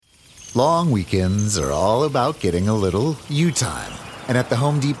Long weekends are all about getting a little you-time. And at the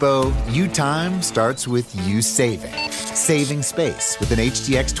Home Depot, you-time starts with you saving. Saving space with an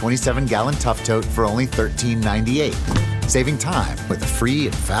HDX 27-gallon Tough Tote for only $13.98. Saving time with a free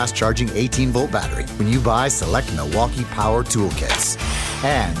and fast-charging 18-volt battery when you buy select Milwaukee Power Toolkits.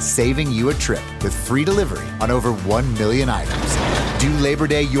 And saving you a trip with free delivery on over 1 million items. Do Labor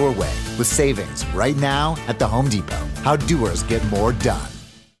Day your way with savings right now at the Home Depot. How doers get more done.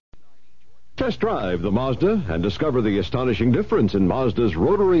 Test drive the Mazda and discover the astonishing difference in Mazda's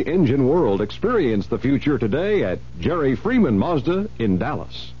rotary engine world. Experience the future today at Jerry Freeman Mazda in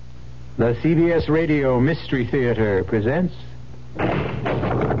Dallas. The CBS Radio Mystery Theater presents...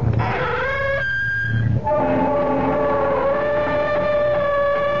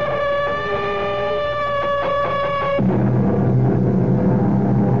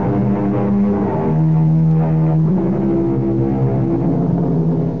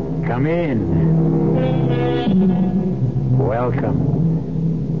 Come in.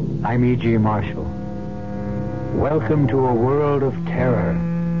 Welcome. I'm E.G. Marshall. Welcome to a world of terror.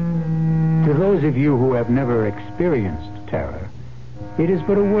 To those of you who have never experienced terror, it is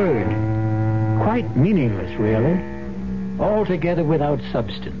but a word, quite meaningless, really, altogether without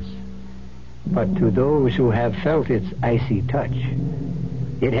substance. But to those who have felt its icy touch,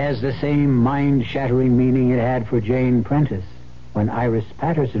 it has the same mind-shattering meaning it had for Jane Prentice when Iris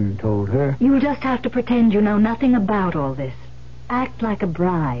Patterson told her... You'll just have to pretend you know nothing about all this. Act like a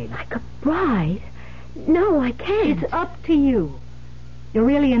bride. Like a bride? No, I can't. It's up to you. You're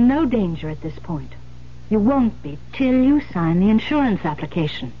really in no danger at this point. You won't be till you sign the insurance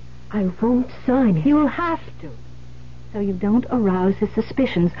application. I won't sign it. You'll have to, so you don't arouse his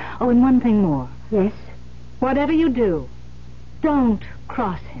suspicions. Oh, and one thing more. Yes? Whatever you do, don't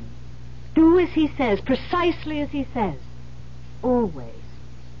cross him. Do as he says, precisely as he says. Always.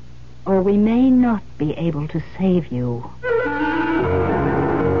 Or we may not be able to save you.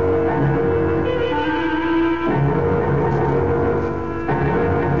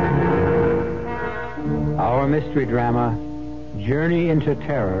 Our mystery drama, Journey into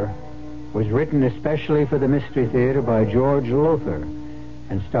Terror, was written especially for the Mystery Theater by George Lothar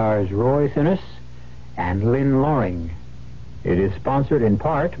and stars Roy Thinnes and Lynn Loring. It is sponsored in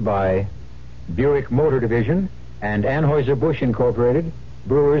part by Buick Motor Division and Anheuser-Busch Incorporated,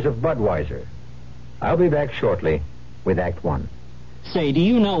 brewers of Budweiser. I'll be back shortly with Act One. Say, do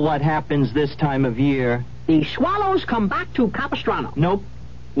you know what happens this time of year? The swallows come back to Capistrano. Nope.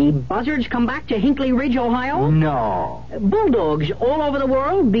 The buzzards come back to Hinkley Ridge, Ohio. No. Bulldogs all over the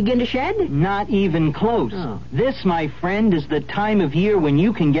world begin to shed. Not even close. Oh. This, my friend, is the time of year when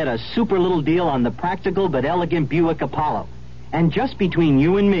you can get a super little deal on the practical but elegant Buick Apollo. And just between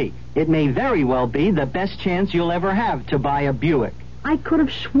you and me, it may very well be the best chance you'll ever have to buy a Buick. I could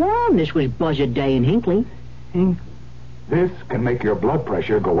have sworn this was Buzzard Day in Hinkley. This can make your blood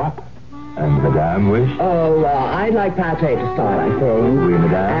pressure go up. And Madame wish? Oh, I'd like pâté to start, I think. Oui,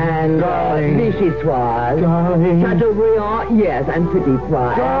 Madame. And vichyssoise. Darling. Chateaubriand, yes, and petit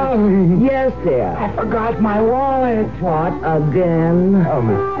pois. Darling. Yes, dear. I forgot my wallet. What, again? Oh,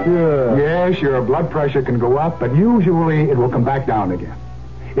 monsieur. Yes, your blood pressure can go up, but usually it will come back down again.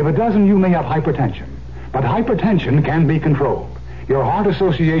 If it doesn't, you may have hypertension. But hypertension can be controlled. Your Heart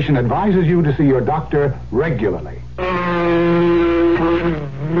Association advises you to see your doctor regularly.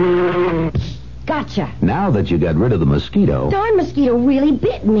 Gotcha. Now that you got rid of the mosquito, Darn mosquito really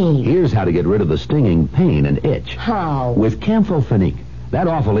bit me. here's how to get rid of the stinging pain and itch. How? With Camphofenique. That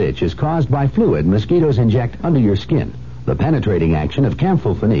awful itch is caused by fluid mosquitoes inject under your skin. The penetrating action of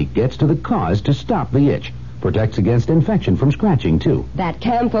Camphofenique gets to the cause to stop the itch. Protects against infection from scratching, too. That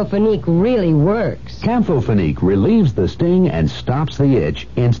Camphofenique really works. Camphofenique relieves the sting and stops the itch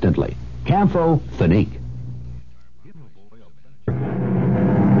instantly. Camphofenique.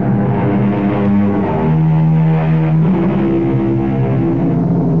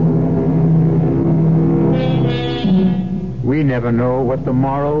 We never know what the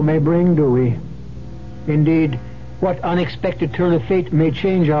morrow may bring, do we? Indeed, what unexpected turn of fate may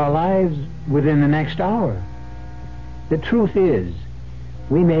change our lives within the next hour. The truth is,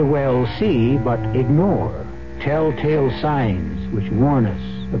 we may well see but ignore telltale signs which warn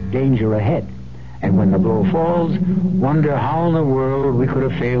us of danger ahead. And when the blow falls, wonder how in the world we could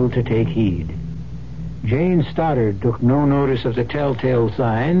have failed to take heed. Jane Stoddard took no notice of the telltale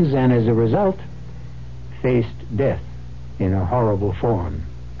signs and as a result faced death in a horrible form.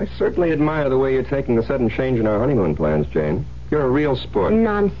 I certainly admire the way you're taking the sudden change in our honeymoon plans, Jane. You're a real sport.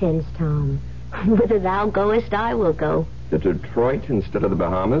 Nonsense, Tom. Whither thou goest, I will go. To Detroit instead of the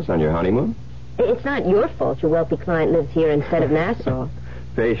Bahamas on your honeymoon? It's not your fault your wealthy client lives here instead of Nassau.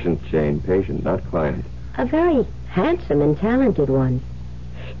 Patient, Jane, patient, not client. A very handsome and talented one.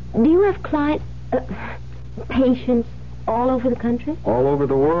 Do you have patients all over the country? All over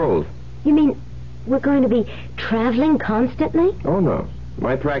the world. You mean we're going to be traveling constantly? Oh, no.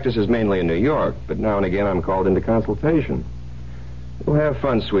 My practice is mainly in New York, but now and again I'm called into consultation. We'll have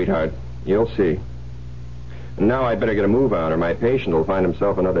fun, sweetheart. You'll see. And now I'd better get a move on, or my patient will find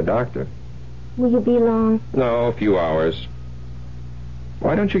himself another doctor. Will you be long? No, a few hours.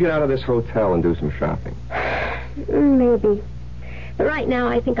 Why don't you get out of this hotel and do some shopping? Maybe. But right now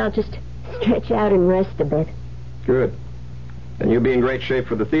I think I'll just stretch out and rest a bit. Good. Then you'll be in great shape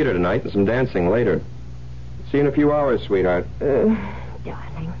for the theater tonight and some dancing later. See you in a few hours, sweetheart.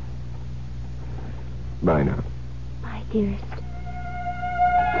 Darling. Bye now. Bye, dearest.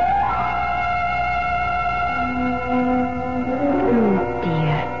 Oh,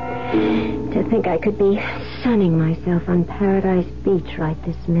 dear. To think I could be sunning myself on Paradise Beach right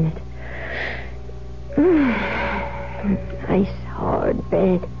this minute. Nice, hard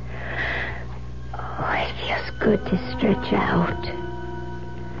bed. Oh, it feels good to stretch out.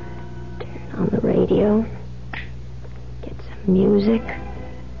 Turn on the radio. Get some music.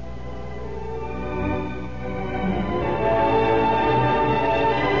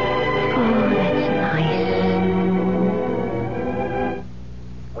 Oh, that's nice.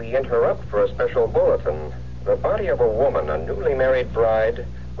 We interrupt for a special bulletin. The body of a woman, a newly married bride,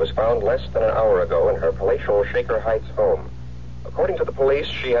 was found less than an hour ago in her palatial Shaker Heights home. According to the police,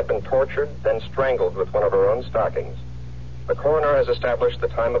 she had been tortured, then strangled with one of her own stockings. The coroner has established the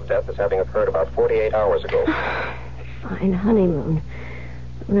time of death as having occurred about 48 hours ago. Fine honeymoon.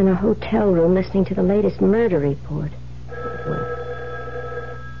 I'm in a hotel room listening to the latest murder report.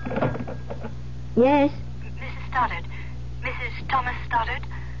 Yes? Mrs. Stoddard. Mrs. Thomas Stoddard?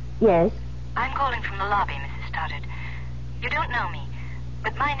 Yes? I'm calling from the lobby, Mrs. Stoddard. You don't know me,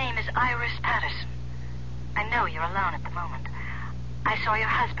 but my name is Iris Patterson. I know you're alone at the moment. I saw your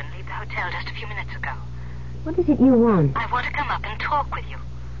husband leave the hotel just a few minutes ago. What is it you want? I want to come up and talk with you.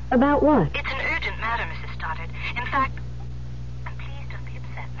 About what? It's an urgent matter, Mrs. Stoddard. In fact, and please don't be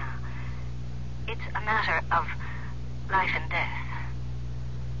upset now. It's a matter of life and death.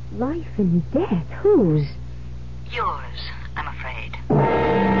 Life and death? Whose? Yours, I'm afraid.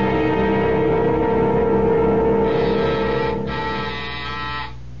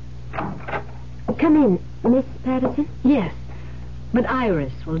 Come in, Miss Patterson. Yes, but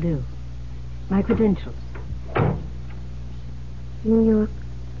Iris will do. My credentials. New York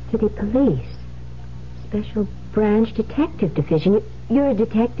City Police. Special Branch Detective Division. You're a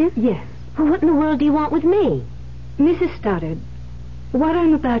detective? Yes. Well, what in the world do you want with me? Mrs. Stoddard, what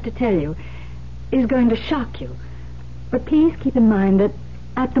I'm about to tell you is going to shock you. But please keep in mind that,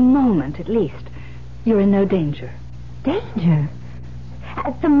 at the moment at least, you're in no danger. Danger?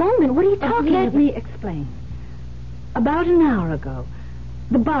 At the moment? What are you talking about? Let me explain. About an hour ago,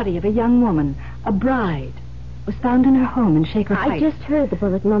 the body of a young woman, a bride, was found in her home in Shaker Heights. I just heard the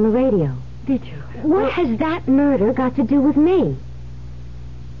bulletin on the radio. Did you? What has that murder got to do with me?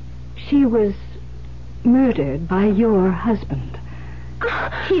 She was murdered by your husband.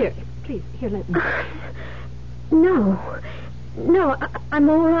 Here, please, let me. No, I'm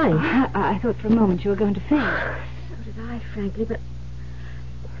all right. I thought for a moment you were going to faint. So did I, frankly, but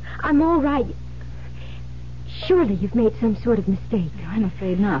I'm all right. Surely you've made some sort of mistake. No, I'm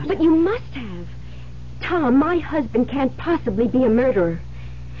afraid not. But you must have. Tom, my husband can't possibly be a murderer.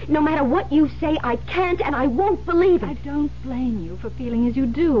 No matter what you say, I can't and I won't believe it. I don't blame you for feeling as you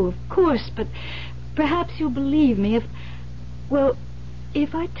do, of course, but perhaps you'll believe me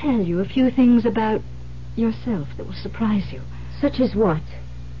if I tell you a few things about yourself that will surprise you. Such as what?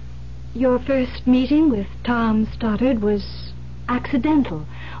 Your first meeting with Tom Stoddard was accidental,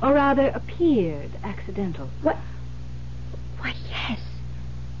 or rather appeared accidental. What? Why, yes.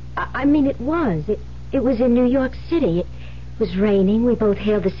 I mean, it was. It was in New York City. It was raining. We both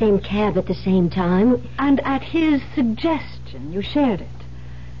hailed the same cab at the same time. And at his suggestion, you shared it.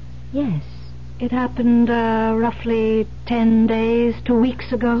 Yes. It happened roughly 10 days, 2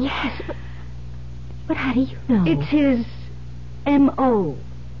 weeks ago. Yes, but how do you know? It's his M.O.,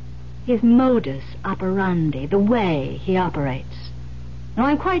 his modus operandi, the way he operates. Now,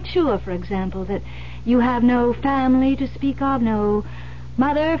 I'm quite sure, for example, that you have no family to speak of, no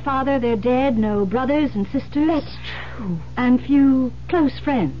mother, father, they're dead, no brothers and sisters. That's true. And few close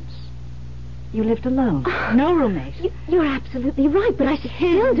friends. You lived alone. No roommate. You're absolutely right, but I still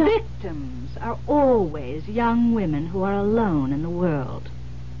His don't... victims are always young women who are alone in the world.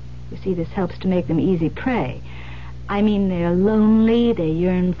 You see, this helps to make them easy prey. I mean, they're lonely, they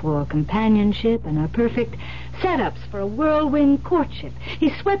yearn for companionship, and are perfect setups for a whirlwind courtship. He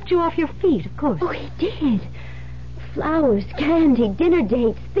swept you off your feet, of course. Oh, he did. Flowers, candy, dinner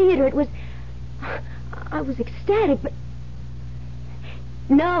dates, theater. It was... I was ecstatic, but...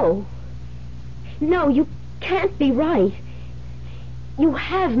 No. No, you can't be right. You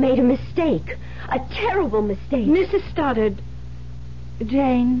have made a mistake. A terrible mistake. Mrs. Stoddard.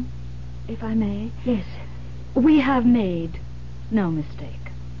 Jane, if I may. Yes. We have made no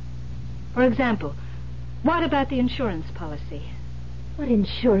mistake. For example, what about the insurance policy? What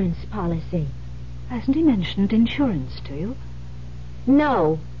insurance policy? Hasn't he mentioned insurance to you?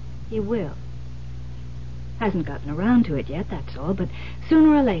 No. He will. Hasn't gotten around to it yet, that's all, but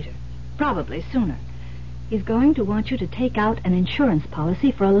sooner or later, probably sooner, he's going to want you to take out an insurance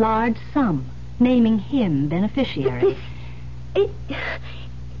policy for a large sum, naming him beneficiary.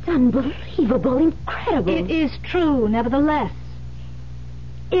 It's unbelievable, incredible. It is true, nevertheless.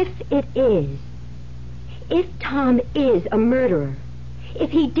 If it is, if Tom is a murderer, if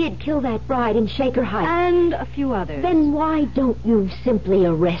he did kill that bride in Shaker Heights... And a few others. Then why don't you simply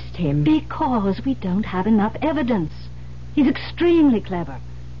arrest him? Because we don't have enough evidence. He's extremely clever.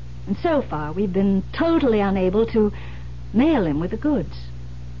 And so far, we've been totally unable to nail him with the goods.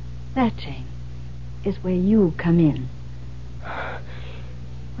 That, Jane, is where you come in.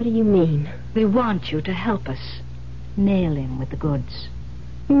 What do you mean? We want you to help us nail him with the goods.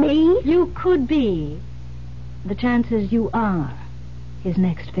 Me? You could be. The chances you are his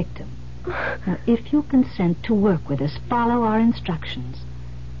next victim. Now, if you consent to work with us, follow our instructions,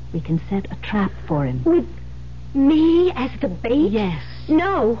 we can set a trap for him. With me as the bait? Yes.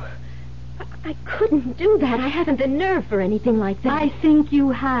 No. I couldn't do that. I haven't the nerve for anything like that. I think you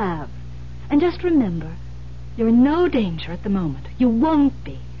have. And just remember, you're in no danger at the moment. You won't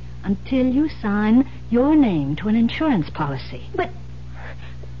be until you sign your name to an insurance policy. But,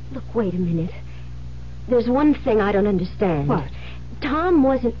 look, wait a minute. There's one thing I don't understand. What? Tom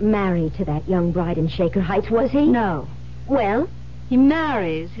wasn't married to that young bride in Shaker Heights, was he? No. Well? He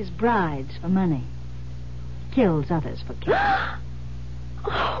marries his brides for money. Kills others for cash.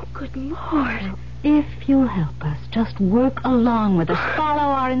 Oh, good Lord. If you'll help us, just work along with us,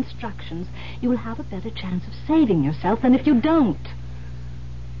 follow our instructions, you'll have a better chance of saving yourself than if you don't.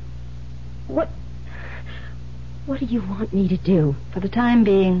 What do you want me to do? For the time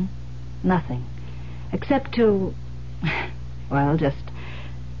being, nothing. Except to, well, just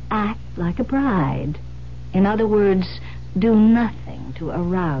act like a bride. In other words, do nothing to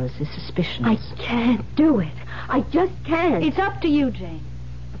arouse his suspicions. I can't do it. I just can't. It's up to you, Jane.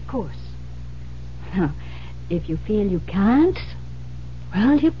 Of course. Now, if you feel you can't,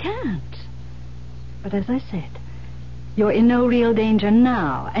 well, you can't. But as I said, you're in no real danger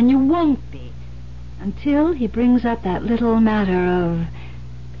now, and you won't be until he brings up that little matter of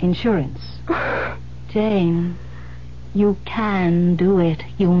insurance. Jane, you can do it.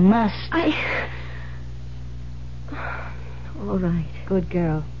 You must. All right. Good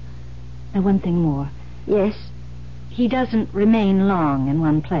girl. Now, one thing more. Yes? He doesn't remain long in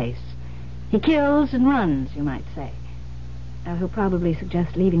one place. He kills and runs, you might say. Now, he'll probably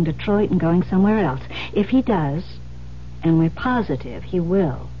suggest leaving Detroit and going somewhere else. If he does, and we're positive he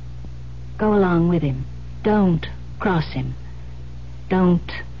will, go along with him. Don't cross him.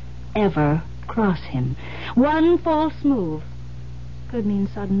 Don't ever cross him. One false move could mean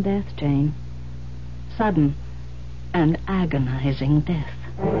sudden death, Jane. Sudden and agonizing death.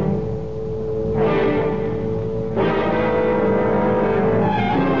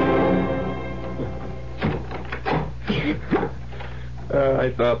 I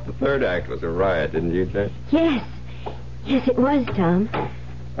thought the third act was a riot, didn't you, Jane? Yes. Yes, it was, Tom.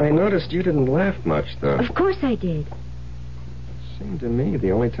 I noticed you didn't laugh much, though. Of course I did. It seemed to me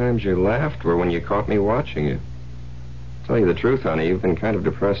the only times you laughed were when you caught me watching you. Tell you the truth, honey, you've been kind of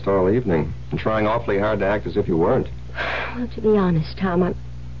depressed all evening and trying awfully hard to act as if you weren't. Well, to be honest, Tom,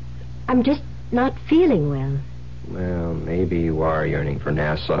 I'm just not feeling well. Well, maybe you are yearning for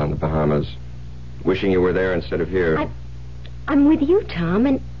Nassau and the Bahamas. Wishing you were there instead of here. I'm with you, Tom,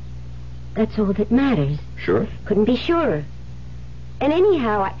 and that's all that matters. Sure? Couldn't be surer. And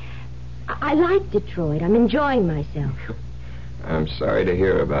anyhow, I like Detroit. I'm enjoying myself. I'm sorry to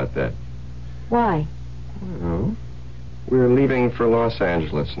hear about that. Why? Well, we're leaving for Los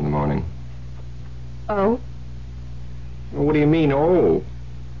Angeles in the morning. Oh? Well, what do you mean, oh?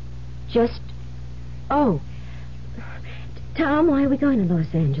 Just, oh. Tom, why are we going to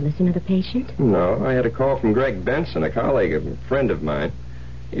Los Angeles? Another patient? No, I had a call from Greg Benson, a colleague, a friend of mine.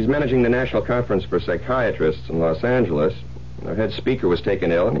 He's managing the National Conference for Psychiatrists in Los Angeles. Our head speaker was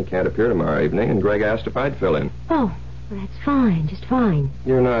taken ill, and he can't appear tomorrow evening, and Greg asked if I'd fill in. Oh, well, that's fine, just fine.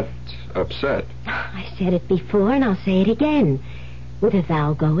 You're not upset? I said it before, and I'll say it again. Whither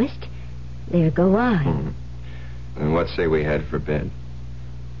thou goest, there go I. And what say we head for bed?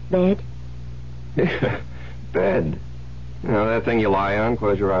 Bed? Yeah, bed. You know, that thing you lie on,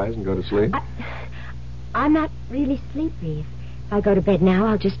 close your eyes, and go to sleep? I'm not really sleepy. If I go to bed now,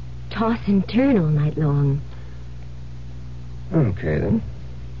 I'll just toss and turn all night long. Okay, then.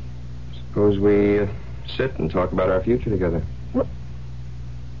 Suppose we sit and talk about our future together.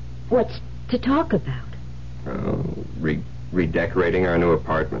 What's to talk about? Redecorating our new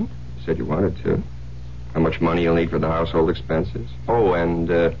apartment. You said you wanted to. How much money you'll need for the household expenses. Oh,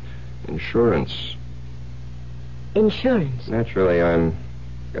 and insurance. Insurance? Naturally, I'm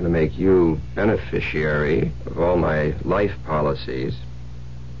going to make you beneficiary of all my life policies.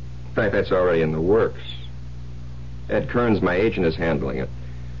 In fact, that's already in the works. Ed Kearns, my agent, is handling it.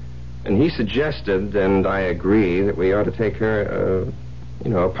 And he suggested, and I agree, that we ought to take her,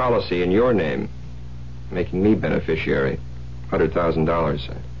 a policy in your name, making me beneficiary.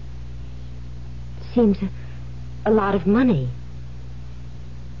 $100,000. Seems a lot of money.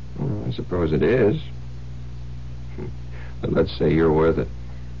 Well, I suppose it is. But let's say you're worth it.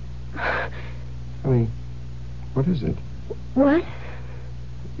 I mean, what is it? What?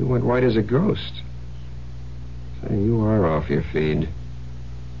 You went white as a ghost. Say, you are off your feed.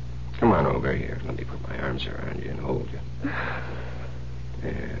 Come on over here. Let me put my arms around you and hold you.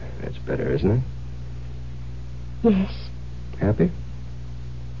 There, that's better, isn't it? Yes. Happy?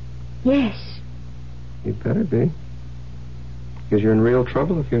 Yes. You'd better be. Because you're in real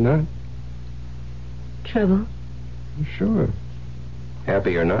trouble if you're not. Trouble? Sure.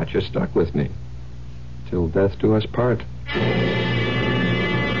 Happy or not, you're stuck with me. Till death do us part.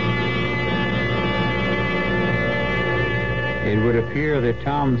 It would appear that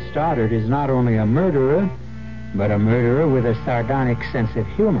Tom Stoddard is not only a murderer, but a murderer with a sardonic sense of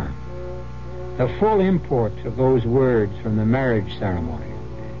humor. The full import of those words from the marriage ceremony,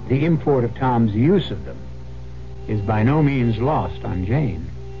 the import of Tom's use of them, is by no means lost on Jane.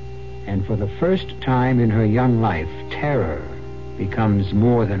 And for the first time in her young life, terror becomes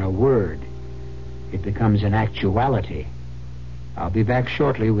more than a word. It becomes an actuality. I'll be back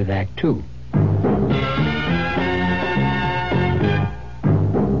shortly with Act Two.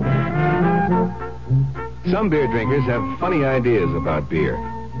 Some beer drinkers have funny ideas about beer.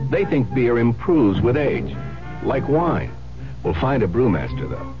 They think beer improves with age, like wine. We'll find a brewmaster,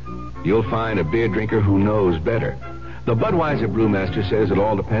 though. You'll find a beer drinker who knows better. The Budweiser brewmaster says it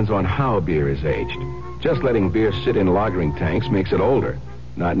all depends on how beer is aged. Just letting beer sit in lagering tanks makes it older,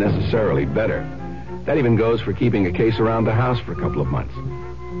 not necessarily better. That even goes for keeping a case around the house for a couple of months.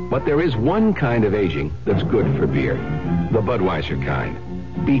 But there is one kind of aging that's good for beer, the Budweiser kind,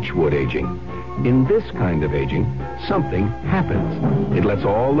 beechwood aging. In this kind of aging, something happens. It lets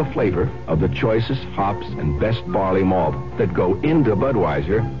all the flavor of the choicest hops and best barley malt that go into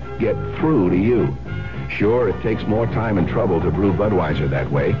Budweiser get through to you. Sure, it takes more time and trouble to brew Budweiser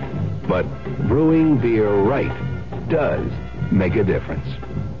that way, but brewing beer right does make a difference.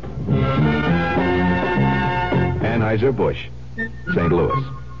 Anheuser-Busch, St. Louis.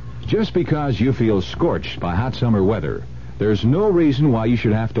 Just because you feel scorched by hot summer weather, there's no reason why you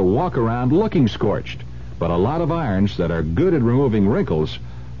should have to walk around looking scorched. But a lot of irons that are good at removing wrinkles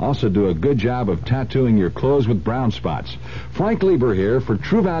also do a good job of tattooing your clothes with brown spots. Frank Lieber here for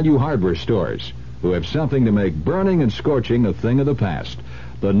True Value Hardware Stores, who have something to make burning and scorching a thing of the past.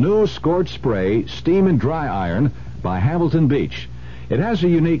 The new Scorch Spray Steam and Dry Iron by Hamilton Beach. It has a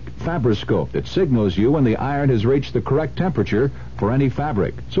unique fabroscope that signals you when the iron has reached the correct temperature for any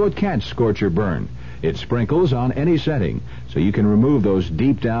fabric, so it can't scorch or burn. It sprinkles on any setting, so you can remove those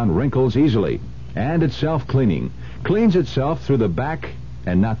deep-down wrinkles easily. And it's self-cleaning. Cleans itself through the back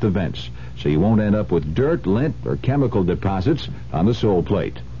and not the vents, so you won't end up with dirt, lint, or chemical deposits on the sole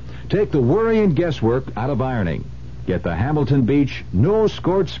plate. Take the worry and guesswork out of ironing. Get the Hamilton Beach No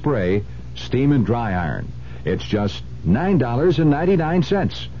Scorch Spray Steam and Dry Iron. It's just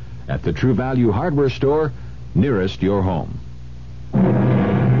 $9.99 at the True Value Hardware Store nearest your home.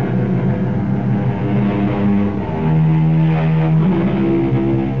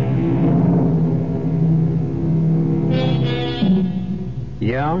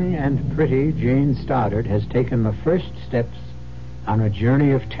 Young and pretty Jane Stoddard has taken the first steps on a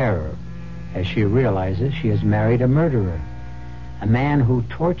journey of terror as she realizes she has married a murderer, a man who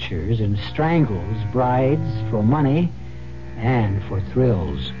tortures and strangles brides for money and for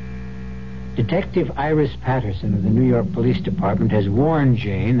thrills. Detective Iris Patterson of the New York Police Department has warned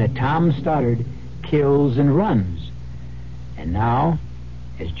Jane that Tom Stoddard kills and runs, And now,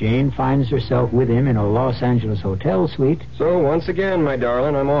 as Jane finds herself with him in a Los Angeles hotel suite... So, once again, my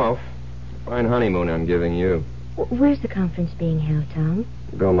darling, I'm off. Fine honeymoon I'm giving you. Where's the conference being held, Tom?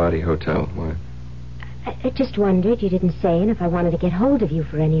 Belmonte Hotel. Why? I just wondered. You didn't say, and if I wanted to get hold of you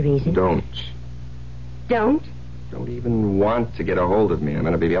for any reason. Don't. Don't? Don't even want to get a hold of me. I'm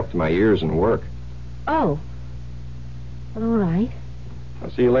going to be up to my ears in work. Oh. Well, all right. I'll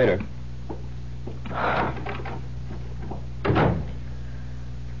see you later.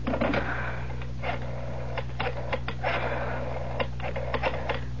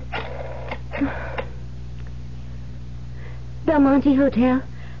 Belmonte Hotel.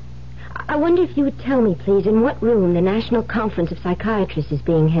 I wonder if you would tell me, please, in what room the National Conference of Psychiatrists is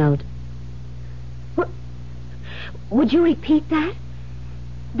being held. What? Would you repeat that?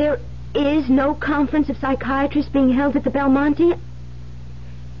 There is no Conference of Psychiatrists being held at the Belmonte?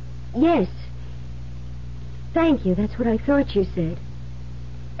 Yes. Thank you. That's what I thought you said.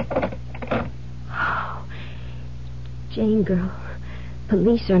 Oh, Jane, girl,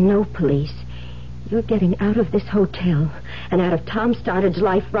 police or no police, you're getting out of this hotel and out of Tom Stoddard's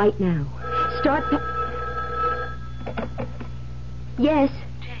life right now. Yes?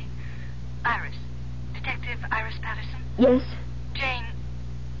 Jane. Iris. Detective Iris Patterson? Yes? Jane,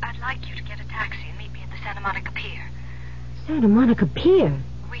 I'd like you to get a taxi and meet me at the Santa Monica Pier. Santa Monica Pier?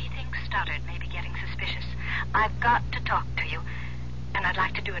 We think Stoddard may be getting suspicious. I've got to talk to you, and I'd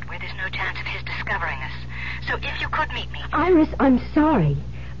like to do it where there's no chance of his discovering us. So if you could meet me... Iris, I'm sorry,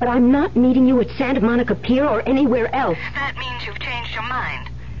 but I'm not meeting you at Santa Monica Pier or anywhere else. That means you've changed your mind.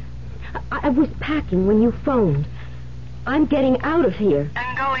 I was packing when you phoned. I'm getting out of here.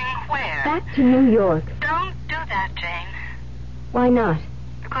 And going where? Back to New York. Don't do that, Jane. Why not?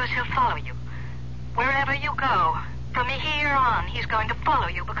 Because he'll follow you. Wherever you go. From here on, he's going to follow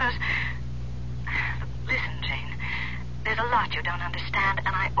you because... Listen, Jane. There's a lot you don't understand,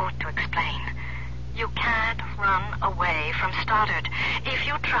 and I ought to explain. You can't run away from Stoddard. If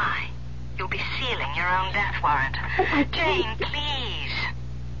you try, you'll be sealing your own death warrant. Jane, please.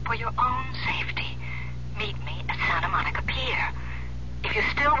 For your own safety, meet me at Santa Monica Pier. If you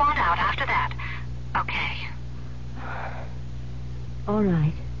still want out after that, okay. All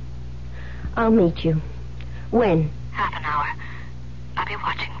right. I'll meet you. When? Half an hour. I'll be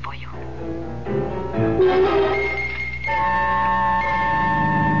watching for you.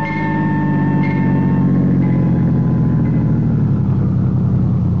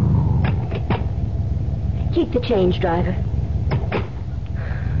 Keep the change, driver.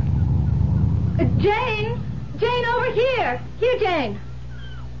 Jane! Jane, over here! Here, Jane!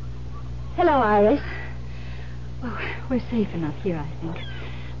 Hello, Iris. Oh, we're safe enough here, I think.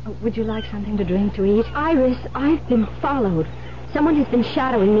 Would you like something to drink, to eat? Iris, I've been followed. Someone has been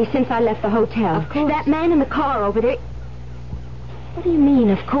shadowing me since I left the hotel. Of course. That man in the car over there... What do you mean,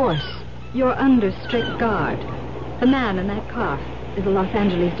 of course? You're under strict guard. The man in that car is a Los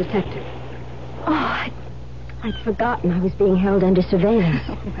Angeles detective. Oh, I'd forgotten I was being held under surveillance.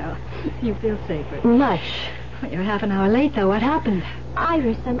 Well, you feel safer. Much. Well, you're half an hour late, though. What happened?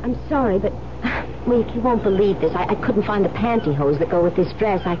 Iris, I'm sorry, but... Well, you won't believe this. I couldn't find the pantyhose that go with this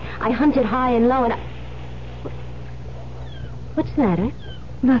dress. I hunted high and low, and What's the matter?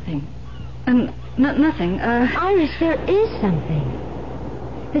 Nothing. Nothing. Iris, there is something.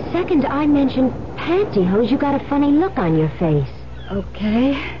 The second I mentioned pantyhose, you got a funny look on your face.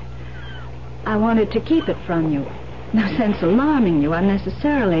 Okay. I wanted to keep it from you. No sense alarming you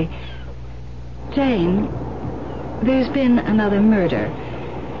unnecessarily. Jane, there's been another murder.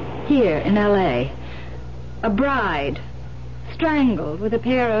 Here in L.A. A bride strangled with a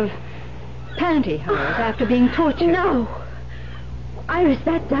pair of pantyhose after being tortured. No. Iris,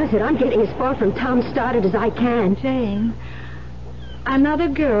 that does it. I'm getting as far from Tom Stoddard as I can. Jane, another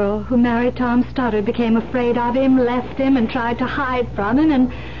girl who married Tom Stoddard became afraid of him, left him, and tried to hide from him,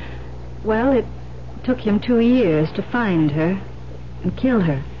 and... Well, it took him 2 years to find her and kill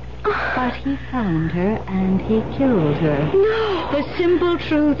her. But he found her and he killed her. No! The simple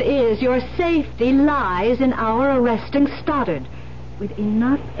truth is your safety lies in our arresting Stoddard with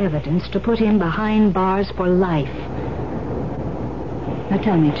enough evidence to put him behind bars for life. Now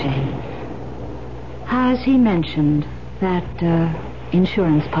tell me, Jane, has he mentioned that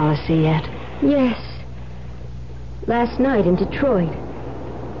insurance policy yet? Yes. Last night in Detroit.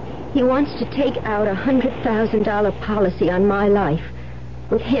 He wants to take out a $100,000 policy on my life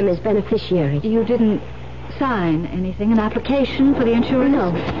with him as beneficiary. You didn't sign anything, an application for the insurance?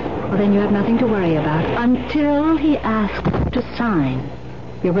 No. Well, then you have nothing to worry about. Until he asks you to sign,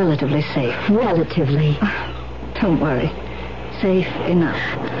 you're relatively safe. Relatively. Don't worry. Safe enough.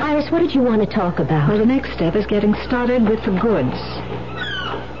 Iris, what did you want to talk about? Well, the next step is getting started with the goods.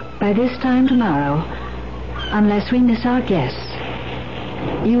 By this time tomorrow, unless we miss our guests,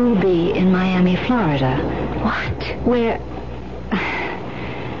 you'll be in Miami, Florida. What? Where...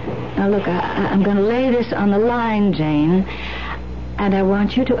 Now, look, I'm going to lay this on the line, Jane, and I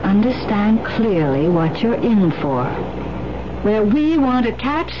want you to understand clearly what you're in for. Where we want to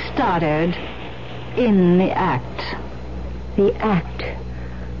catch Stoddard in the act. The act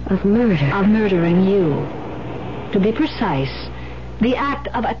of murder. Of murdering you. To be precise, the act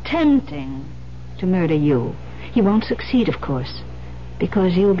of attempting to murder you. He won't succeed, of course,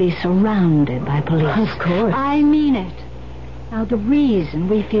 because you'll be surrounded by police. Of course. I mean it. Now, the reason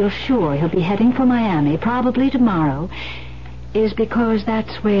we feel sure he'll be heading for Miami, probably tomorrow, is because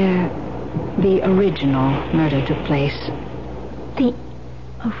that's where the original murder took place. The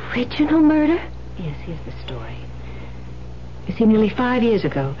original murder? Yes, here's the story. You see, nearly 5 years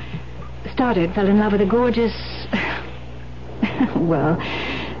ago, Stoddard fell in love with a gorgeous... well,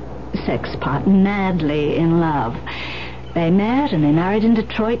 sex pot, madly in love. They met and they married in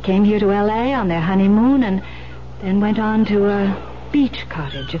Detroit, came here to L.A. on their honeymoon, and then went on to a beach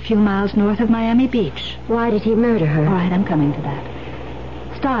cottage a few miles north of Miami Beach. Why did he murder her? All right, I'm coming to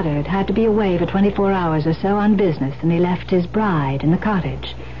that. Stoddard had to be away for 24 hours or so on business, and he left his bride in the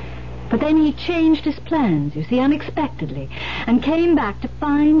cottage. But then he changed his plans, you see, unexpectedly, and came back to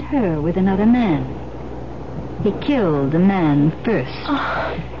find her with another man. He killed the man first.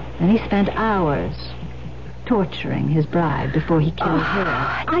 And he spent hours torturing his bride before he killed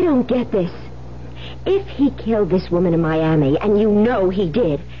her. I don't get this. If he killed this woman in Miami, and you know he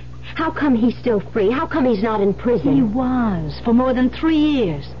did, how come he's still free? How come he's not in prison? He was, for more than 3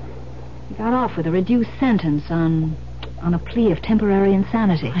 years. He got off with a reduced sentence on a plea of temporary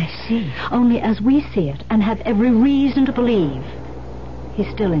insanity. I see. Only as we see it, and have every reason to believe, he's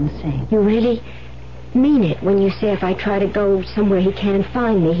still insane. You really mean it when you say if I try to go somewhere he can't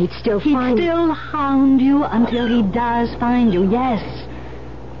find me, he'd still find me? He'd still hound you until he does find you, yes.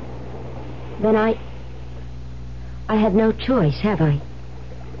 Then I have no choice, have I?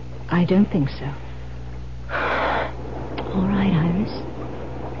 I don't think so. All right, Iris.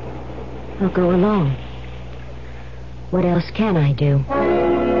 I'll go along. What else can I do?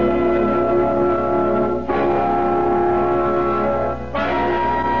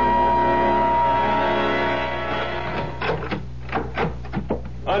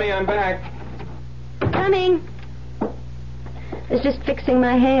 Honey, I'm back. Coming. I was just fixing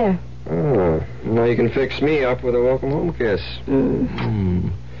my hair. Oh, now you can fix me up with a welcome home kiss.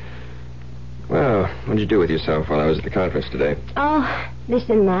 Well, what'd you do with yourself while I was at the conference today? Oh, this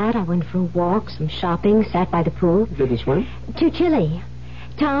and that. I went for a walk, some shopping, sat by the pool. Didn't swim? Too chilly.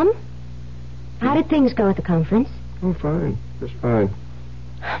 Tom, how did things go at the conference? Oh, fine. Just fine.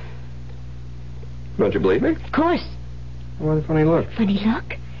 Don't you believe me? Of course. What a funny look. Funny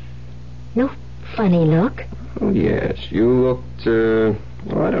look? No funny look. Oh, yes. You looked,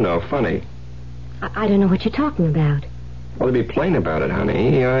 well, I don't know, funny. I don't know what you're talking about. Well, to be plain about it,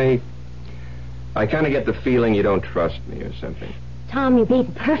 honey, I kind of get the feeling you don't trust me or something. Tom, you're being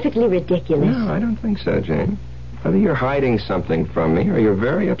perfectly ridiculous. No, I don't think so, Jane. Either you're hiding something from me or you're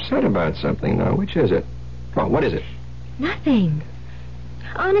very upset about something. Now, which is it? Well, what is it? Nothing.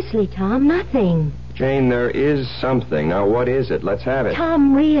 Honestly, Tom, nothing. Jane, there is something. Now, what is it? Let's have it.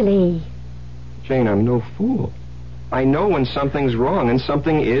 Tom, really. Jane, I'm no fool. I know when something's wrong, and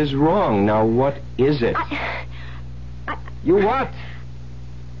something is wrong. Now, what is it? You what?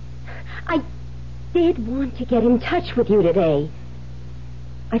 I did want to get in touch with you today.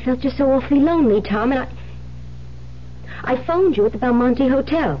 I felt just so awfully lonely, Tom, and I phoned you at the Belmonte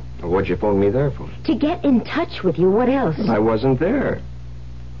Hotel. What'd you phone me there for? To get in touch with you. What else? I wasn't there.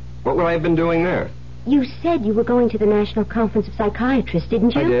 What would I have been doing there? You said you were going to the National Conference of Psychiatrists,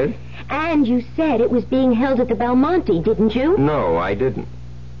 didn't you? I did. And you said it was being held at the Belmonte, didn't you? No, I didn't.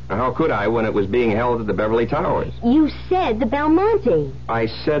 Now, how could I when it was being held at the Beverly Towers? You said the Belmonte. I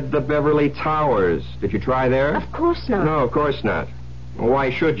said the Beverly Towers. Did you try there? Of course not. No, of course not. Well, why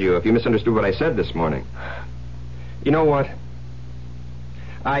should you if you misunderstood what I said this morning? You know what?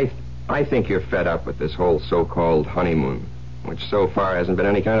 I think you're fed up with this whole so-called honeymoon, which so far hasn't been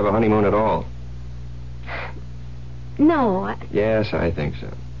any kind of a honeymoon at all. No, Yes, I think so.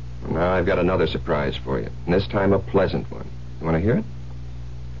 Now I've got another surprise for you, and this time a pleasant one. You want to hear it?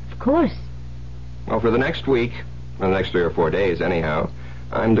 Of course. Well, for the next week, or the next 3 or 4 days anyhow,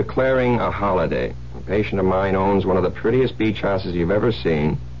 I'm declaring a holiday. A patient of mine owns one of the prettiest beach houses you've ever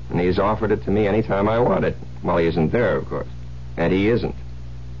seen, and he's offered it to me any time I want it. Well, he isn't there, of course. And he isn't.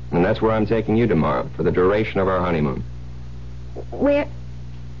 And that's where I'm taking you tomorrow, for the duration of our honeymoon. Where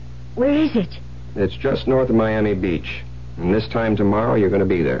Where is it? It's just north of Miami Beach. And this time tomorrow, you're going to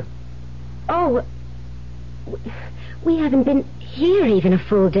be there. Oh, we haven't been here even a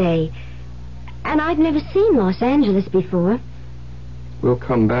full day. And I've never seen Los Angeles before. We'll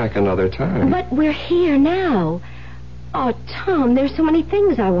come back another time. But we're here now. Oh, Tom, there's so many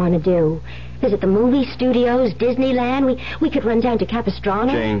things I want to do. Visit the movie studios, Disneyland. We could run down to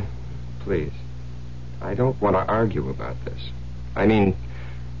Capistrano. Jane, please. I don't want to argue about this. I mean,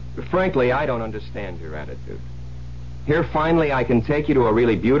 frankly, I don't understand your attitude. Here, finally, I can take you to a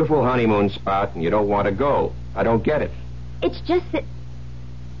really beautiful honeymoon spot, and you don't want to go. I don't get it. It's just that...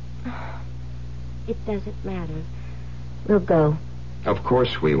 It doesn't matter. We'll go. Of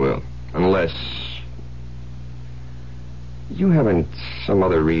course we will. Unless... You haven't some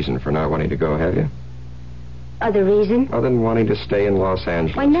other reason for not wanting to go, have you? Other reason? Other than wanting to stay in Los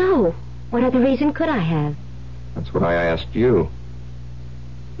Angeles. Why, no. What other reason could I have? That's what I asked you.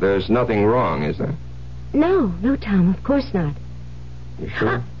 There's nothing wrong, is there? No, Tom, of course not. You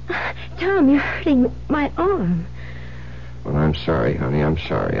sure? Tom, you're hurting my arm. Well, I'm sorry, honey. I'm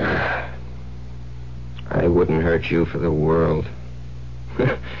sorry. I wouldn't hurt you for the world.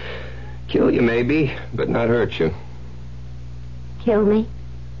 Kill you, maybe, but not hurt you. Kill me?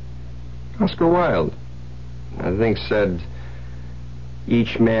 Oscar Wilde, I think, said,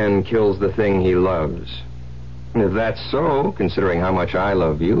 each man kills the thing he loves. And if that's so, considering how much I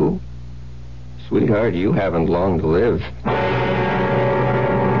love you, sweetheart, you haven't long to live.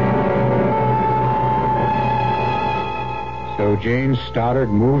 So Jane Stoddard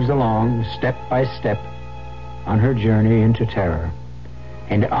moves along, step by step, on her journey into terror.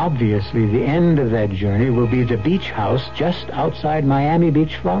 And obviously the end of that journey will be the beach house just outside Miami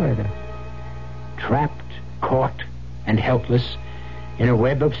Beach, Florida. Trapped, caught, and helpless in a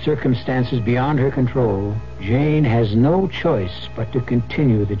web of circumstances beyond her control, Jane has no choice but to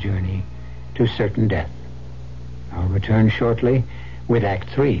continue the journey to certain death. I'll return shortly with Act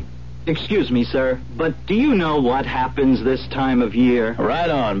 3. Excuse me, sir, but do you know what happens this time of year?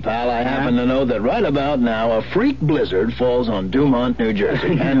 Right on, pal. I happen to know that right about now a freak blizzard falls on Dumont, New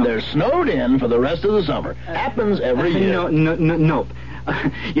Jersey, and they're snowed in for the rest of the summer. Happens every year. Nope.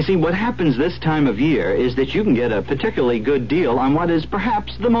 You see, what happens this time of year is that you can get a particularly good deal on what is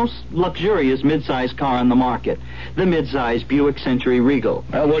perhaps the most luxurious mid-size car on the market, the mid-size Buick Century Regal.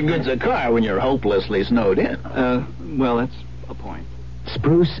 Well, what good's a car when you're hopelessly snowed in? Well, that's a point.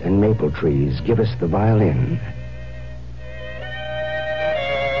 Spruce and maple trees give us the violin.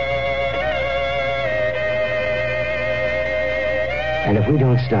 And if we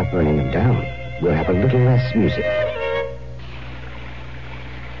don't stop burning them down, we'll have a little less music.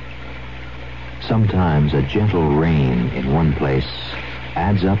 Sometimes a gentle rain in one place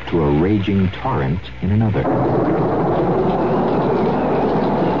adds up to a raging torrent in another.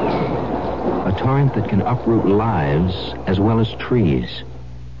 A torrent that can uproot lives as well as trees.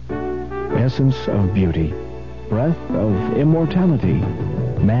 Essence of beauty, breath of immortality,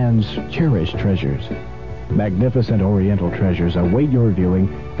 man's cherished treasures. Magnificent Oriental treasures await your viewing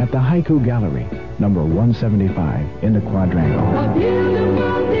at the Haiku Gallery, number 175 in the Quadrangle.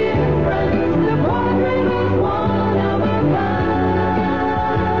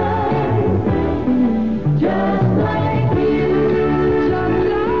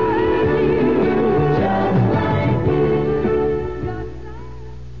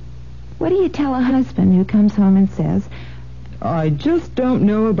 What do you tell a husband who comes home and says, I just don't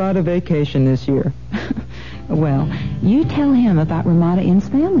know about a vacation this year? Well, you tell him about Ramada Inn's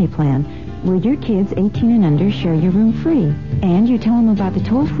family plan, where your kids 18 and under share your room free. And you tell him about the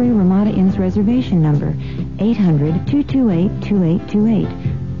toll-free Ramada Inn's reservation number,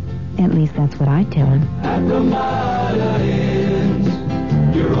 800-228-2828. At least that's what I tell him. At Ramada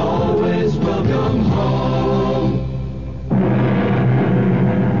Inns, you're always welcome home.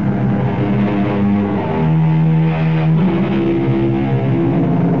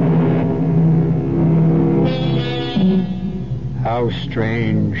 How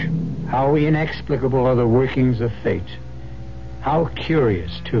strange, how inexplicable are the workings of fate. How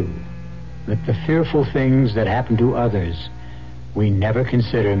curious, too, that the fearful things that happen to others we never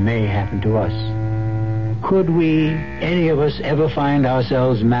consider may happen to us. Could we, any of us, ever find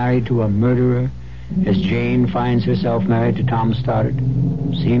ourselves married to a murderer, as Jane finds herself married to Tom Stoddard?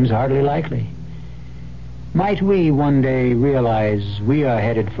 Seems hardly likely. Might we one day realize we are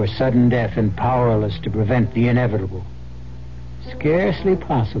headed for sudden death and powerless to prevent the inevitable? Scarcely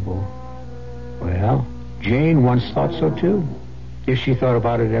possible. Well, Jane once thought so too, if she thought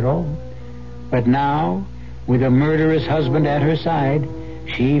about it at all. But now, with a murderous husband at her side,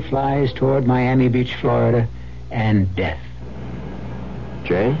 she flies toward Miami Beach, Florida, and death.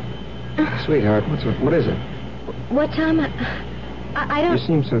 Jane? Sweetheart, what is it? What, Tom? I don't... You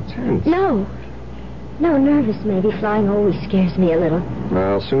seem so tense. No, nervous maybe. Flying always scares me a little.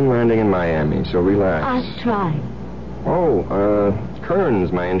 Well, soon landing in Miami, so relax. I'll try. Oh,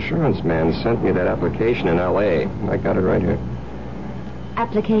 Kearns, my insurance man, sent me that application in L.A. I got it right here.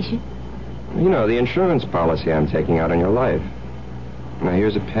 Application? You know, the insurance policy I'm taking out on your life. Now,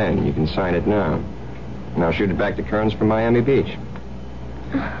 here's a pen. You can sign it now. Now shoot it back to Kearns from Miami Beach.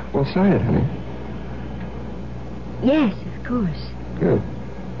 Well, sign it, honey. Yes, of course. Good.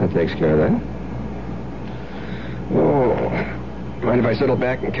 That takes care of that. Oh, mind if I settle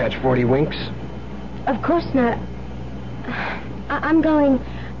back and catch 40 winks? Of course not. I'm going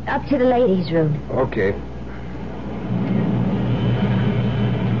up to the ladies' room. Okay.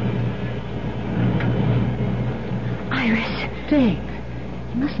 Iris. Jane,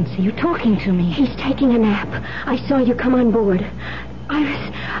 you mustn't see you talking to me. He's taking a nap. I saw you come on board.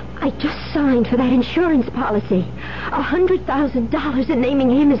 Iris, I just signed for that insurance policy. $100,000 and naming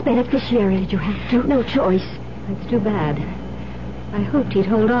him as beneficiary. Did you have to? No choice. That's too bad. I hoped he'd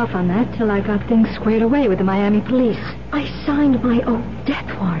hold off on that till I got things squared away with the Miami police. I signed my own death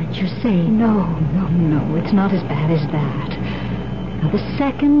warrant, you're saying? No. It's not as bad as that. Now, the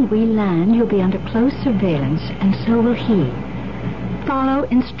second we land, you'll be under close surveillance, and so will he. Follow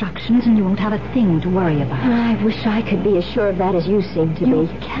instructions, and you won't have a thing to worry about. I wish I could be as sure of that as you seem to be. You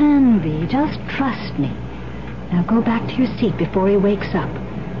can be. Just trust me. Now go back to your seat before he wakes up.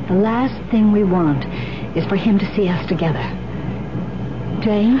 The last thing we want is for him to see us together.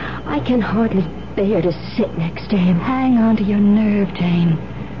 Jane? I can hardly bear to sit next to him. Hang on to your nerve, Jane.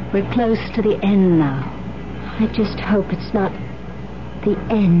 We're close to the end now. I just hope it's not the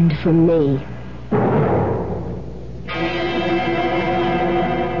end for me.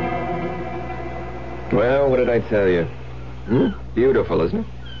 Well, what did I tell you? Beautiful, isn't it?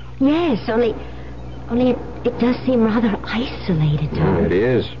 Yes, only it does seem rather isolated, Tom. It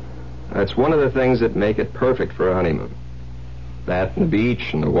is. That's one of the things that make it perfect for a honeymoon. That and the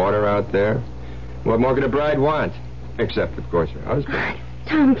beach and the water out there. What more could a bride want? Except, of course, her husband.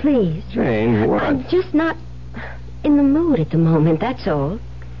 Tom, please. Jane, what? I'm just not in the mood at the moment, that's all.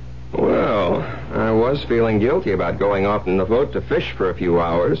 Well, I was feeling guilty about going off in the boat to fish for a few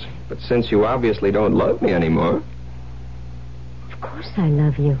hours. But since you obviously don't love me anymore... Of course I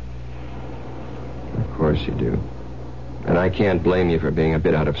love you. Of course you do. And I can't blame you for being a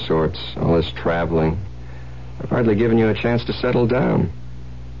bit out of sorts. All this traveling. I've hardly given you a chance to settle down.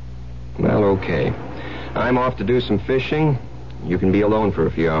 Well, okay. I'm off to do some fishing. You can be alone for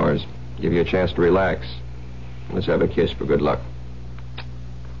a few hours. Give you a chance to relax. Let's have a kiss for good luck.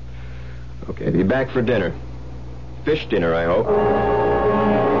 Okay, be back for dinner. Fish dinner, I hope.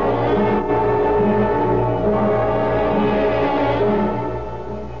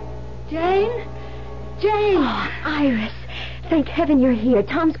 Jane! Oh, Iris. Thank heaven you're here.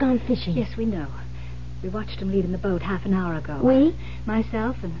 Tom's gone fishing. Yes, we know. We watched him leave in the boat half an hour ago. We?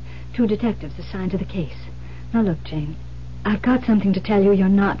 Myself and 2 detectives assigned to the case. Now, look, Jane. I've got something to tell you you're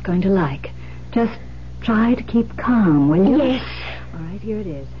not going to like. Just try to keep calm, will you? Yes. All right, here it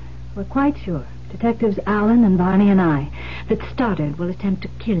is. We're quite sure, Detectives Allen and Barney and I, that Stoddard will attempt to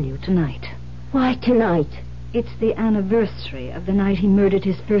kill you tonight. Why tonight? It's the anniversary of the night he murdered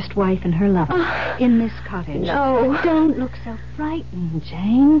his first wife and her lover in this cottage. No. Don't look so frightened,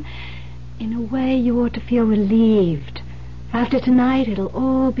 Jane. In a way, you ought to feel relieved. After tonight, it'll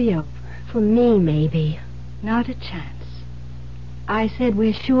all be over. For me, maybe. Not a chance. I said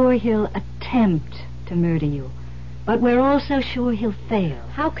we're sure he'll attempt to murder you. But we're also sure he'll fail.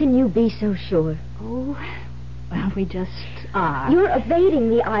 How can you be so sure? Oh, well, we just are. You're evading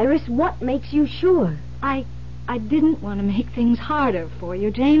me, Iris. What makes you sure? I didn't want to make things harder for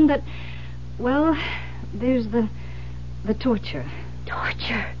you, Jane, but, well, there's the torture.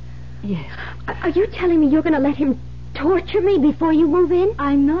 Torture? Yes. Are you telling me you're going to let him torture me before you move in?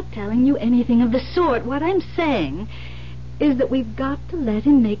 I'm not telling you anything of the sort. What I'm saying is that we've got to let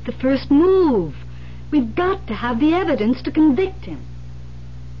him make the first move. We've got to have the evidence to convict him.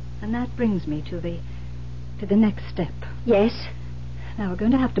 And that brings me to the next step. Yes? Now, we're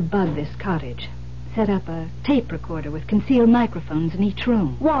going to have to bug this cottage. Set up a tape recorder with concealed microphones in each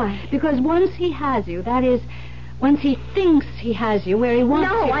room. Why? Because once he has you, that is, once he thinks he has you where he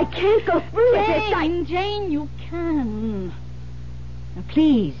wants you... No, I can't go through with this. Jane, you can. Now,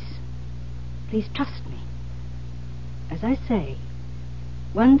 please trust me. As I say,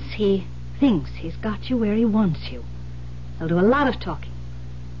 once he thinks he's got you where he wants you, he'll do a lot of talking.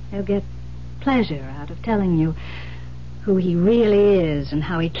 He'll get pleasure out of telling you who he really is and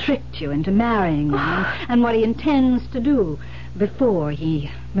how he tricked you into marrying him and what he intends to do. before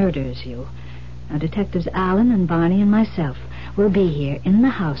he murders you. Now, Detectives Allen and Barney and myself will be here in the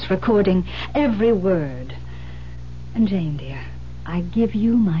house recording every word. And Jane, dear, I give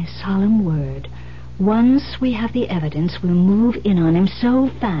you my solemn word. Once we have the evidence, we'll move in on him so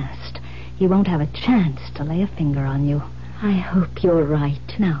fast he won't have a chance to lay a finger on you. I hope you're right.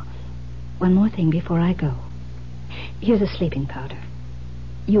 Now, one more thing before I go. Here's a sleeping powder.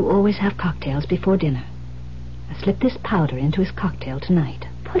 You always have cocktails before dinner. Now slip this powder into his cocktail tonight.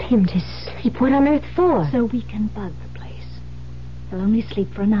 Put him to sleep? What on earth for? So we can bug the place. He'll only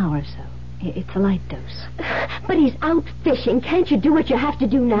sleep for an hour or so. It's a light dose. But he's out fishing. Can't you do what you have to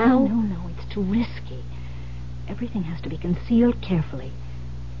do now? No, it's too risky. Everything has to be concealed carefully.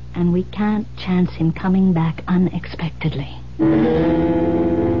 And we can't chance him coming back unexpectedly.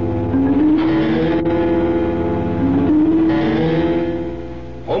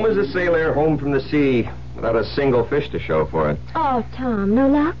 Home as a sailor, home from the sea, without a single fish to show for it. Oh, Tom, no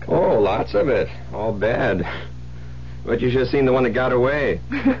luck? Oh, lots of it. All bad. But you should have seen the one that got away.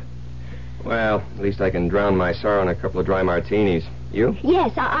 Well, at least I can drown my sorrow in a couple of dry martinis. You?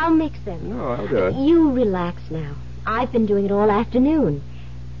 Yes, I'll mix them. No, I'll do it. You relax now. I've been doing it all afternoon.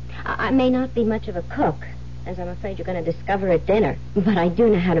 I may not be much of a cook, as I'm afraid you're going to discover at dinner, but I do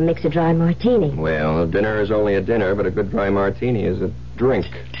know how to mix a dry martini. Well, a dinner is only a dinner, but a good dry martini is a drink.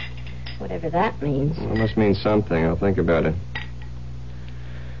 Whatever that means. Well, it must mean something. I'll think about it.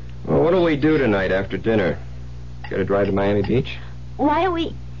 Well, what'll we do tonight after dinner? Get a drive to Miami Beach? Why don't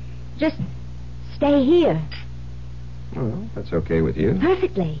we just stay here? Well, that's okay with you.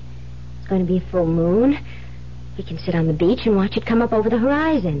 Perfectly. It's going to be a full moon. We can sit on the beach and watch it come up over the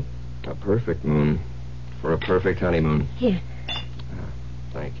horizon. A perfect moon for a perfect honeymoon. Here.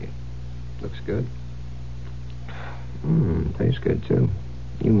 Thank you. Looks good. Tastes good, too.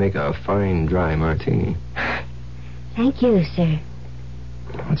 You make a fine dry martini. Thank you, sir.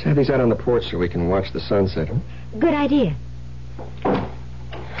 Let's have these out on the porch so we can watch the sunset. Huh? Good idea.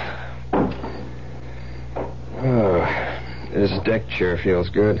 Oh, this deck chair feels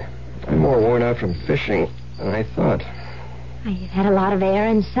good. I'm more worn out from fishing than I thought. You've had a lot of air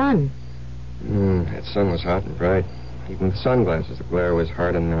and sun. That sun was hot and bright. Even with sunglasses, the glare was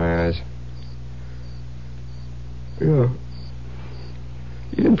hard in my eyes. Yeah.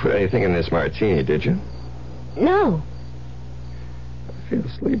 You didn't put anything in this martini, did you? No. I feel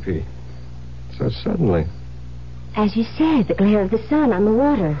sleepy. So suddenly. As you said, the glare of the sun on the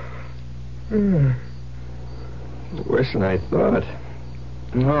water. Worse than I thought.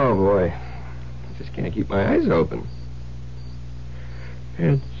 Oh, boy. I just can't keep my eyes open.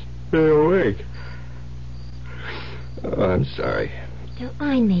 Can't stay awake. Oh, I'm sorry. Don't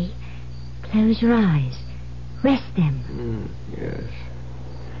mind me. Close your eyes. Rest them. Yes.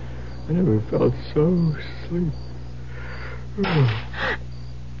 I never felt so asleep.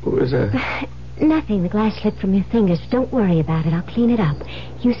 What was that? Nothing. The glass slipped from your fingers. Don't worry about it. I'll clean it up.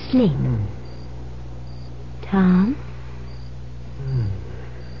 You sleep. Tom?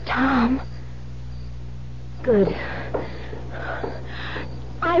 Tom? Good.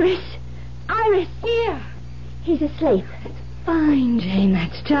 Iris! Iris! Here! He's asleep. Fine, Jane.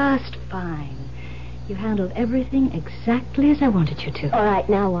 That's just fine. You handled everything exactly as I wanted you to. All right,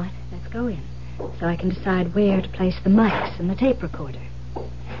 now what? Let's go in, so I can decide where to place the mics and the tape recorder.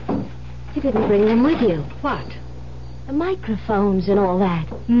 You didn't bring them with you. What? The microphones and all that.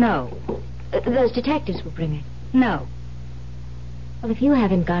 No. Those detectives will bring it. No. Well, if you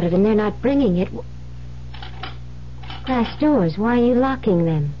haven't got it and they're not bringing it... Glass doors, why are you locking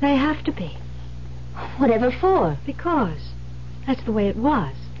them? They have to be. Whatever for? Because that's the way it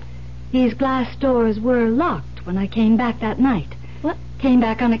was. These glass doors were locked when I came back that night. What? Came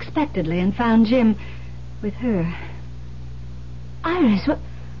back unexpectedly and found Jim with her. Iris, what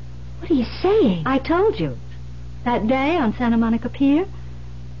are you saying? I told you. That day on Santa Monica Pier,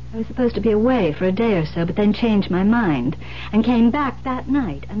 I was supposed to be away for a day or so, but then changed my mind and came back that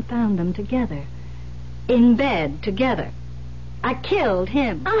night and found them together. In bed together. I killed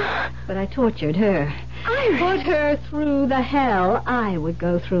him, but I tortured her. Iris! Put her through the hell I would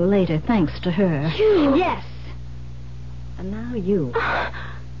go through later, thanks to her. You? Yes. And now you.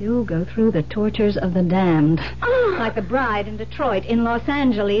 You'll go through the tortures of the damned. Like the bride in Detroit, in Los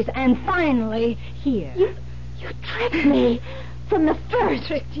Angeles, and finally here. You tricked me from the first.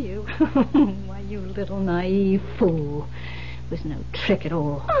 Tricked you? Why, you little naive fool. It was no trick at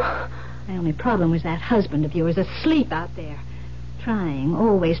all. My only problem was that husband of yours asleep out there. Trying,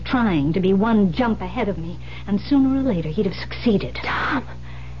 always trying to be one jump ahead of me. And sooner or later he'd have succeeded.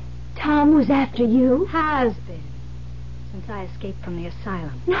 Tom was after you? Has been. Since I escaped from the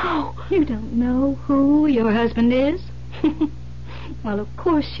asylum. No. You don't know who your husband is? Well, of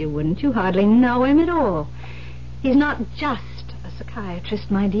course you wouldn't. You hardly know him at all. He's not just a psychiatrist,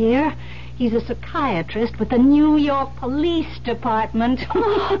 my dear. He's a psychiatrist with the New York Police Department.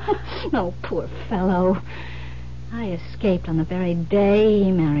 Oh, poor fellow. I escaped on the very day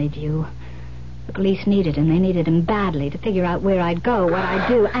he married you. The police needed him. They needed him badly to figure out where I'd go, what I'd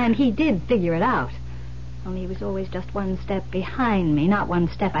do, and he did figure it out. Only he was always just one step behind me, not one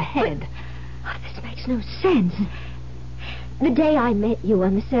step ahead. This makes no sense. The day I met you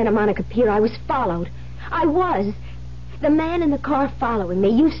on the Santa Monica Pier, I was followed. I was. The man in the car following me,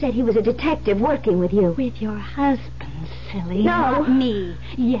 you said he was a detective working with you. With your husband, silly. No. Not me.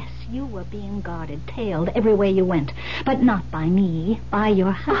 Yes, you were being guarded, tailed everywhere you went. But not by me, by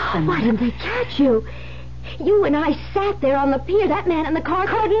your husband. Why didn't they catch you? You and I sat there on the pier. That man in the car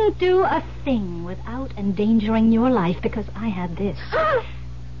couldn't do a thing without endangering your life because I had this.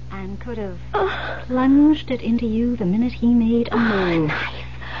 And could have plunged it into you the minute he made a move.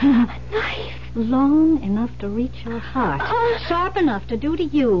 A knife. Long enough to reach your heart. Sharp enough to do to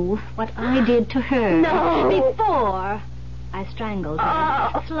you what I did to her. No. Before I strangled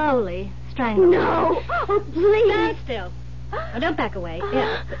her. Slowly strangled her. No. Oh, please. Stand still. Now, don't back away.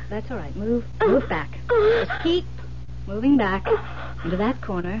 Yeah, that's all right. Move back. Just keep moving back into that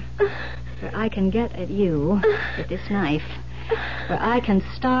corner where I can get at you with this knife. Where I can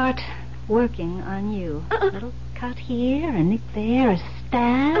start working on you. A little cut here, a nick there, a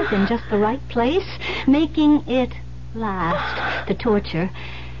stab in just the right place. Making it last. The torture.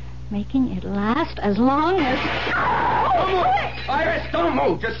 Making it last as long as... Don't move! Iris, don't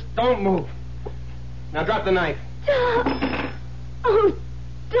move! Just don't move. Now drop the knife. Oh,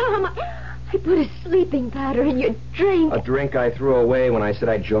 Tom, I put a sleeping powder in your drink. A drink I threw away when I said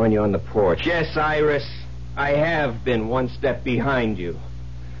I'd join you on the porch. Yes, Iris, I have been one step behind you.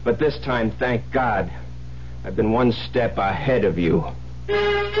 But this time, thank God, I've been one step ahead of you.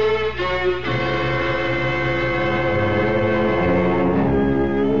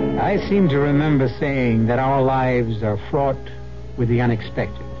 I seem to remember saying that our lives are fraught with the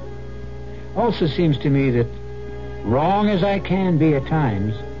unexpected. Also seems to me that, wrong as I can be at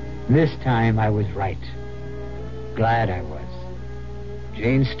times, this time I was right. Glad I was.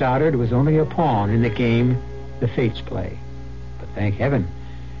 Jane Stoddard was only a pawn in the game the fates play. But thank heaven,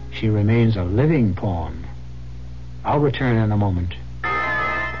 she remains a living pawn. I'll return in a moment.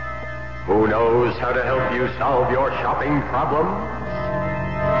 Who knows how to help you solve your shopping problems?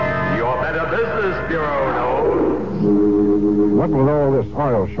 Your Better Business Bureau knows. What with all this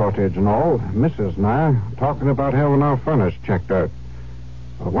oil shortage and all, Mrs. and I are talking about having our furnace checked out.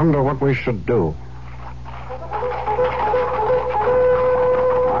 I wonder what we should do.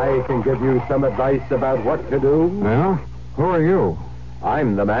 I can give you some advice about what to do. Yeah? Who are you?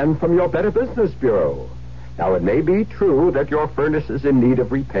 I'm the man from your Better Business Bureau. Now, it may be true that your furnace is in need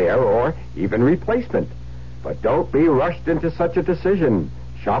of repair or even replacement. But don't be rushed into such a decision.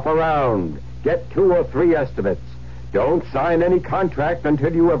 Shop around. Get 2 or 3 estimates. Don't sign any contract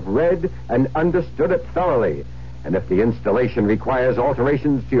until you have read and understood it thoroughly. And if the installation requires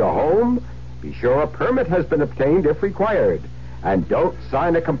alterations to your home, be sure a permit has been obtained if required. And don't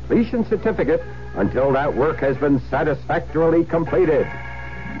sign a completion certificate until that work has been satisfactorily completed.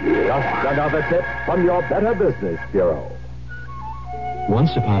 Just another tip from your Better Business Bureau.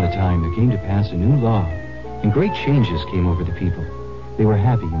 Once upon a time, there came to pass a new law, and great changes came over the people. They were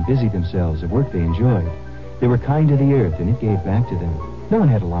happy and busied themselves at work they enjoyed. They were kind to the earth, and it gave back to them. No one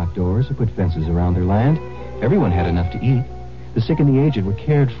had to lock doors or put fences around their land. Everyone had enough to eat. The sick and the aged were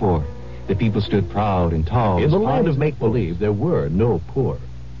cared for. The people stood proud and tall. In the land of make-believe, there were no poor.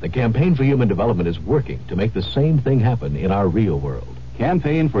 The Campaign for Human Development is working to make the same thing happen in our real world.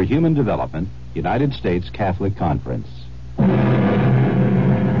 Campaign for Human Development, United States Catholic Conference.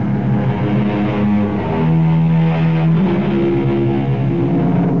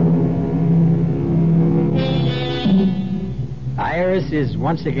 Iris is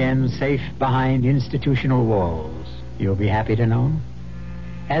once again safe behind institutional walls. You'll be happy to know.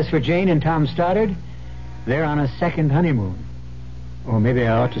 As for Jane and Tom Stoddard, they're on a second honeymoon. Or maybe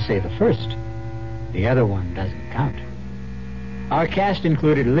I ought to say the first. The other one doesn't count. Our cast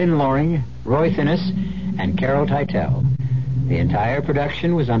included Lynn Loring, Roy Thinnis, and Carol Teitel. The entire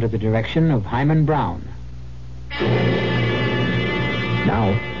production was under the direction of Hyman Brown. Now,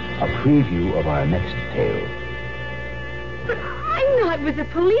 a preview of our next tale. But I'm not with the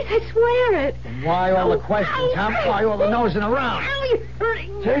police, I swear it. Why all the questions, huh? Why all the nosing around? Ow, you're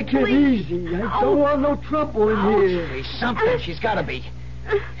hurting me. Take it easy. I don't want no trouble in here. She's something. She's got to be.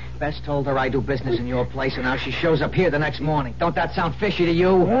 Bess told her I do business in your place, and now she shows up here the next morning. Don't that sound fishy to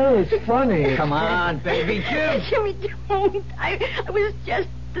you? Well, it's funny. Come on, baby, Jim. Jimmy, don't. I was just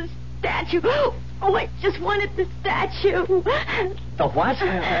the statue. Oh, I just wanted the statue. The what?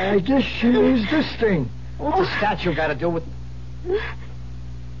 I just used this thing. What's the statue got to do with...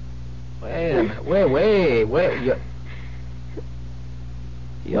 Wait a minute. Wait.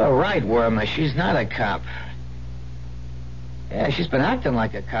 You're right, Wormer. She's not a cop. Yeah, she's been acting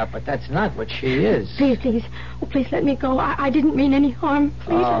like a cop, but that's not what she is. Please. Oh, please let me go. I didn't mean any harm.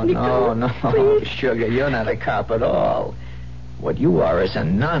 Please let me go. No, Please. Sugar, you're not a cop at all. What you are is a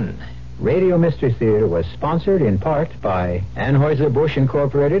nun. Radio Mystery Theater was sponsored in part by Anheuser-Busch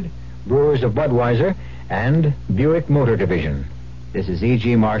Incorporated, Brewers of Budweiser, and Buick Motor Division. This is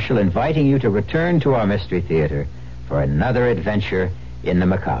E.G. Marshall inviting you to return to our Mystery Theater for another adventure in the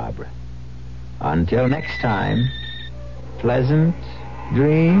macabre. Until next time, pleasant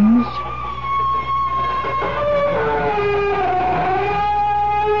dreams.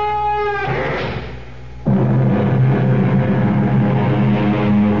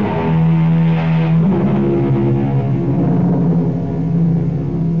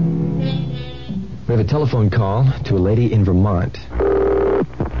 We have a telephone call to a lady in Vermont.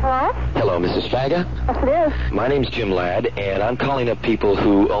 Hello? Hello, Mrs. Faga. Yes, it is. My name's Jim Ladd, and I'm calling up people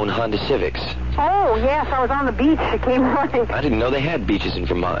who own Honda Civics. Oh, yes, I was on the beach. It came running. I didn't know they had beaches in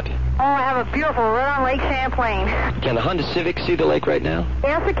Vermont. Oh, I have a beautiful right on Lake Champlain. Can the Honda Civic see the lake right now?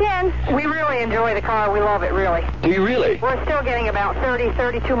 Yes, it can. We really enjoy the car. We love it, really. Do you really? We're still getting about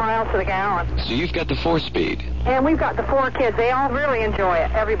 32 miles to the gallon. So you've got the 4-speed. And we've got the 4 kids. They all really enjoy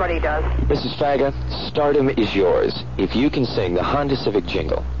it. Everybody does. Mrs. Faga, stardom is yours if you can sing the Honda Civic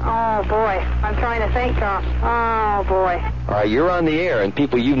jingle. Oh, boy. I'm trying to think. Oh, boy. All right, you're on the air, and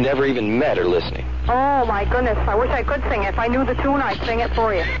people you've never even met are listening. Oh, my goodness. I wish I could sing it. If I knew the tune, I'd sing it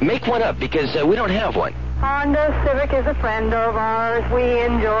for you. Make one up, because we don't have one. Honda Civic is a friend of ours. We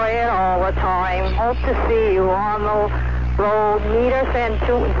enjoy it all the time. Hope to see you on the road. Meet us and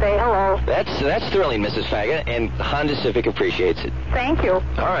toot and say hello. That's thrilling, Mrs. Faga, and Honda Civic appreciates it. Thank you. All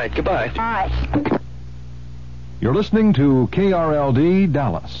right, goodbye. Bye. You're listening to KRLD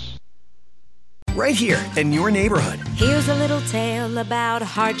Dallas. Right here in your neighborhood. Here's a little tale about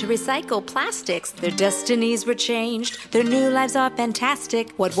hard-to-recycle plastics. Their destinies were changed. Their new lives are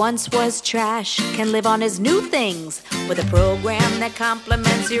fantastic. What once was trash can live on as new things with a program that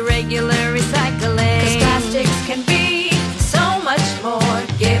complements your regular recycling. 'Cause plastics can be so much more.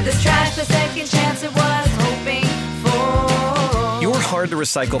 Give this trash the second chance it was hoping for. Your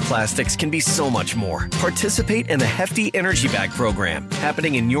hard-to-recycle plastics can be so much more. Participate in the Hefty Energy Bag program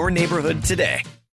happening in your neighborhood today.